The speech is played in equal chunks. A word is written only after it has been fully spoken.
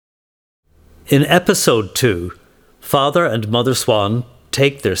In episode 2, Father and Mother Swan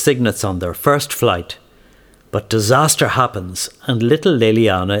take their cygnets on their first flight, but disaster happens and little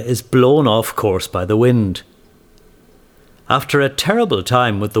Layliana is blown off course by the wind. After a terrible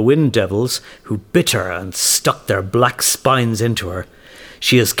time with the wind devils who bit her and stuck their black spines into her,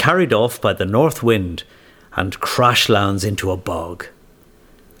 she is carried off by the north wind and crash lands into a bog.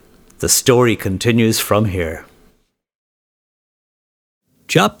 The story continues from here.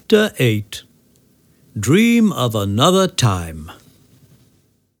 Chapter 8. Dream of Another Time.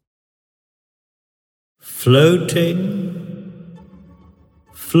 Floating,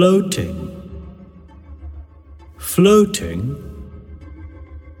 floating, floating,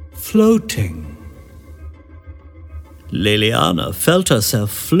 floating. Layliana felt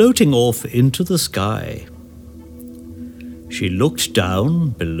herself floating off into the sky. She looked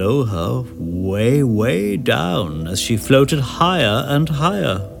down below her, way, way down, as she floated higher and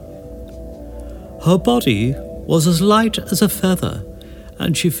higher. Her body was as light as a feather,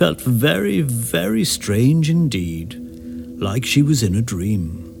 and she felt very, very strange indeed, like she was in a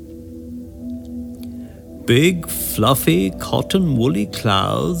dream. Big, fluffy, cotton-woolly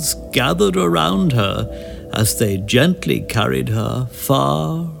clouds gathered around her as they gently carried her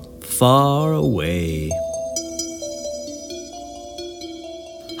far, far away.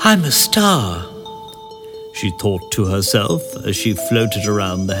 "I'm a star," she thought to herself as she floated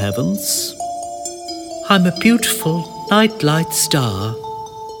around the heavens. "I'm a beautiful nightlight star."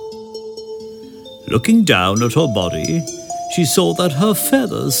 Looking down at her body, she saw that her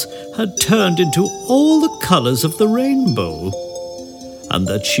feathers had turned into all the colors of the rainbow, and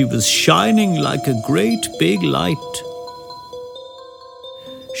that she was shining like a great big light.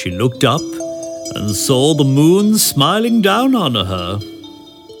 She looked up and saw the moon smiling down on her.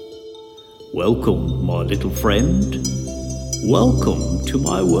 "Welcome, my little friend. Welcome to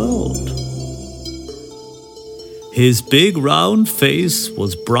my world." His big round face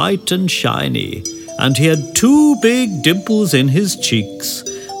was bright and shiny, and he had 2 big dimples in his cheeks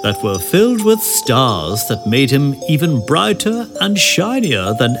that were filled with stars that made him even brighter and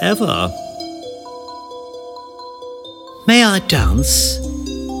shinier than ever. "May I dance?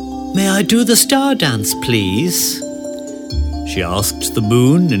 May I do the star dance, please?" she asked the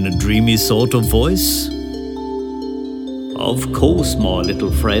moon in a dreamy sort of voice. "Of course, my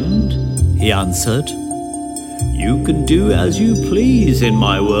little friend," he answered. "You can do as you please in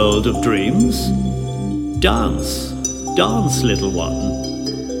my world of dreams. Dance, dance, little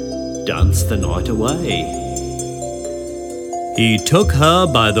one. Dance the night away." He took her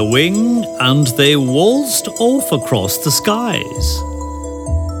by the wing, and they waltzed off across the skies.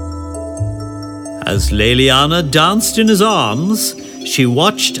 As Layliana danced in his arms, she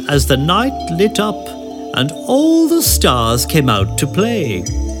watched as the night lit up and all the stars came out to play.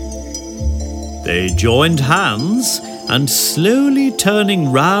 They joined hands, and slowly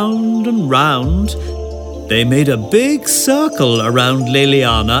turning round and round, they made a big circle around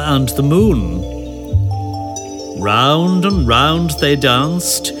Layliana and the moon. Round and round they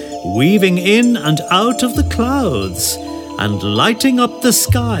danced, weaving in and out of the clouds, and lighting up the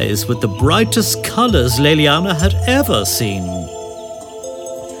skies with the brightest colors Layliana had ever seen.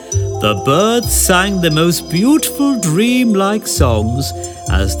 The birds sang the most beautiful dream-like songs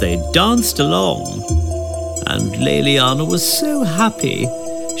as they danced along, and Layliana was so happy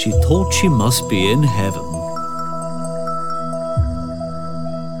she thought she must be in heaven.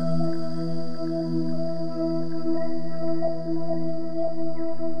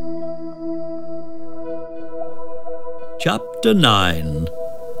 Chapter 9.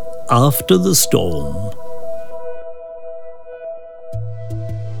 After the Storm.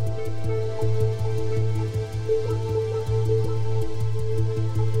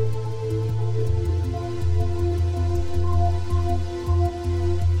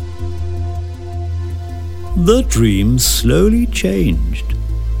 The dream slowly changed,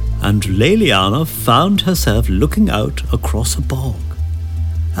 and Layliana found herself looking out across a bog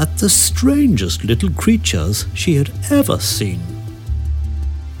at the strangest little creatures she had ever seen.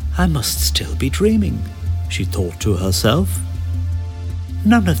 "I must still be dreaming," she thought to herself.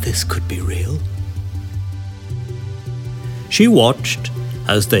 "None of this could be real." She watched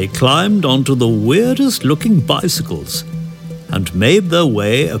as they climbed onto the weirdest-looking bicycles and made their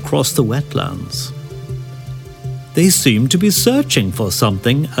way across the wetlands. They seemed to be searching for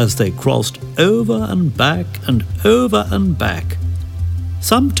something as they crossed over and back and over and back,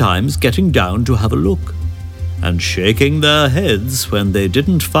 sometimes getting down to have a look, and shaking their heads when they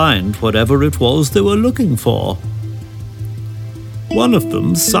didn't find whatever it was they were looking for. One of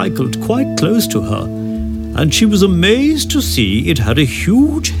them cycled quite close to her, and she was amazed to see it had a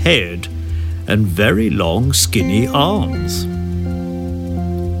huge head, and very long, skinny arms.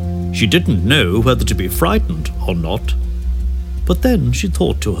 She didn't know whether to be frightened or not, but then she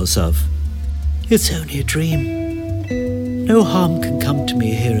thought to herself, "It's only a dream. No harm can come to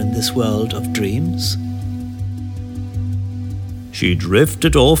me here in this world of dreams." She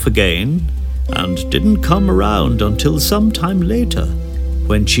drifted off again and didn't come around until some time later,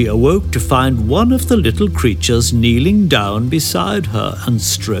 when she awoke to find one of the little creatures kneeling down beside her and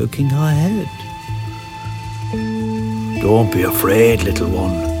stroking her head. "Don't be afraid, little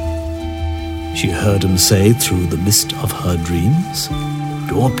one," she heard him say through the mist of her dreams.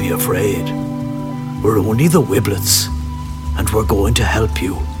 "Don't be afraid. We're only the Wiblets, and we're going to help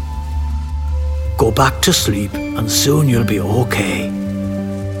you. Go back to sleep, and soon you'll be okay."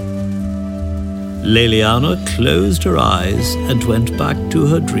 Layliana closed her eyes and went back to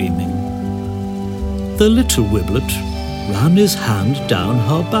her dreaming. The little Wiblet ran his hand down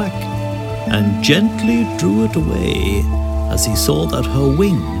her back and gently drew it away as he saw that her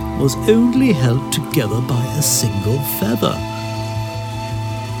wing was only held together by a single feather.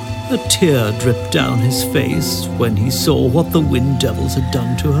 A tear dripped down his face when he saw what the wind devils had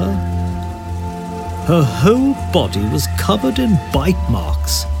done to her. Her whole body was covered in bite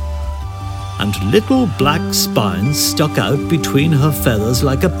marks, and little black spines stuck out between her feathers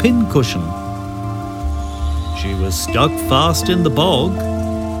like a pincushion. She was stuck fast in the bog,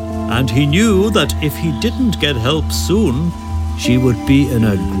 and he knew that if he didn't get help soon, she would be in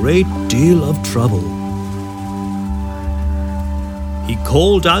a great deal of trouble. He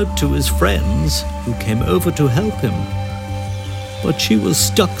called out to his friends, who came over to help him, but she was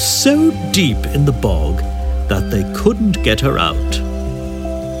stuck so deep in the bog that they couldn't get her out.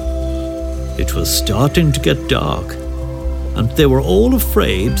 It was starting to get dark, and they were all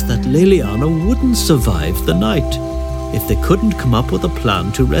afraid that Layliana wouldn't survive the night if they couldn't come up with a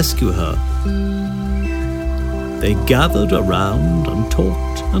plan to rescue her. They gathered around and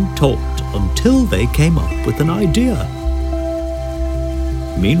talked until they came up with an idea.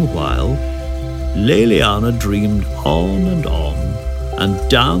 Meanwhile, Layliana dreamed on and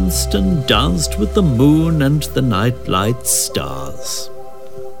danced with the moon and the nightlight stars.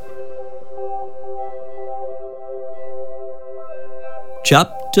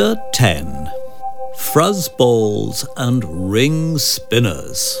 Chapter 10. Fruzzballs and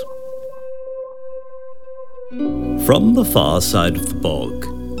Ringspinners. From the far side of the bog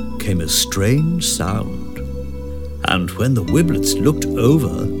came a strange sound, and when the Wiblets looked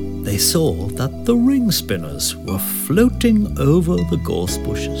over, they saw that the Ringspinners were floating over the gorse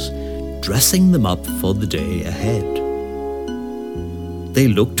bushes, dressing them up for the day ahead. They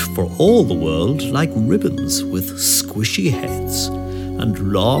looked for all the world like ribbons with squishy heads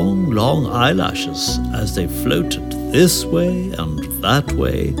and long eyelashes as they floated this way and that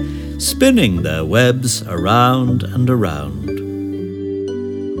way, spinning their webs around and around.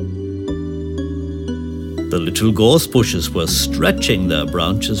 The little gorse bushes were stretching their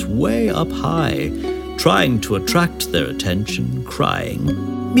branches way up high, trying to attract their attention, crying,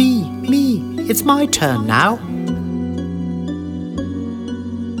 Me, it's my turn now."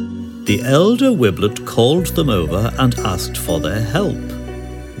 The Elder Wiblet called them over and asked for their help.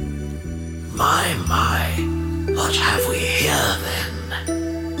 My, what have we here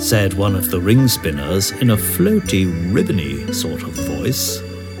then?" said one of the Ringspinners in a floaty, ribbony sort of voice.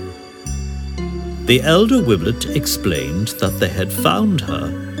 The Elder Wiblet explained that they had found her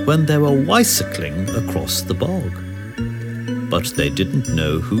when they were bicycling across the bog, but they didn't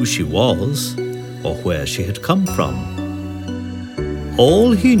know who she was or where she had come from.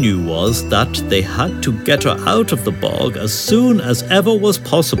 All he knew was that they had to get her out of the bog as soon as ever was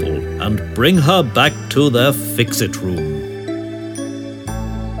possible and bring her back to their fix-it room.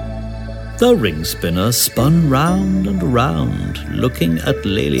 The Ringspinner spun round and round, looking at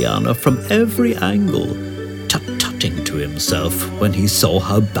Layliana from every angle, tut-tutting to himself when he saw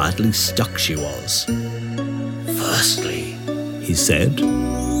how badly stuck she was. "Firstly," he said,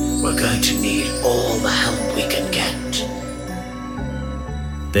 "we're going to need all the help we can get."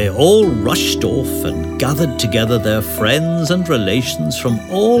 They all rushed off and gathered together their friends and relations from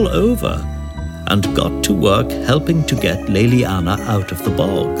all over and got to work helping to get Layliana out of the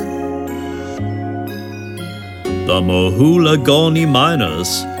bog. The Mohulagoni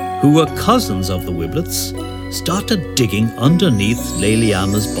miners, who were cousins of the Wiblets, started digging underneath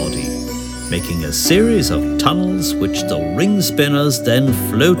Layliana's body, making a series of tunnels which the Ringspinners then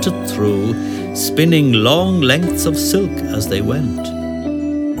floated through, spinning long lengths of silk as they went.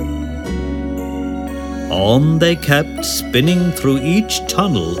 On they kept, spinning through each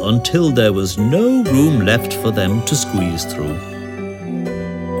tunnel until there was no room left for them to squeeze through.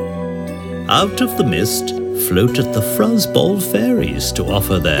 out of the mist floated the Fruzzball Fairies to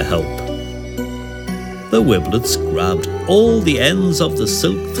offer their help. The Wiblets grabbed all the ends of the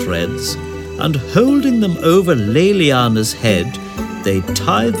silk threads, and holding them over Layliana's head, they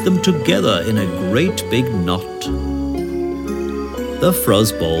tied them together in a great big knot. The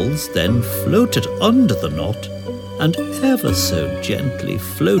Fruzzballs then floated under the knot, and ever so gently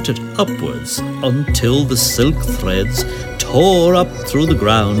floated upwards until the silk threads tore up through the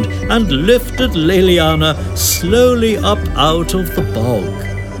ground and lifted Layliana slowly up out of the bog.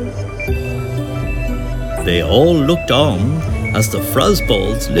 They all looked on as the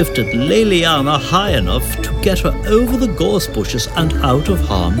Fruzzballs lifted Layliana high enough to get her over the gorse bushes and out of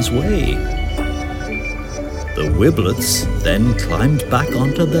harm's way. The Wiblets then climbed back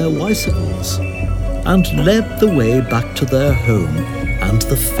onto their bicycles and led the way back to their home and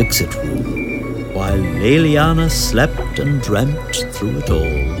the fix-it room, while Layliana slept and dreamt through it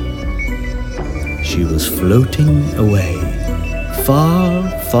all. She was floating away, far,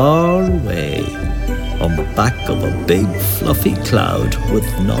 far away, on the back of a big fluffy cloud with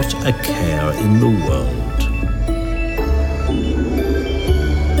not a care in the world.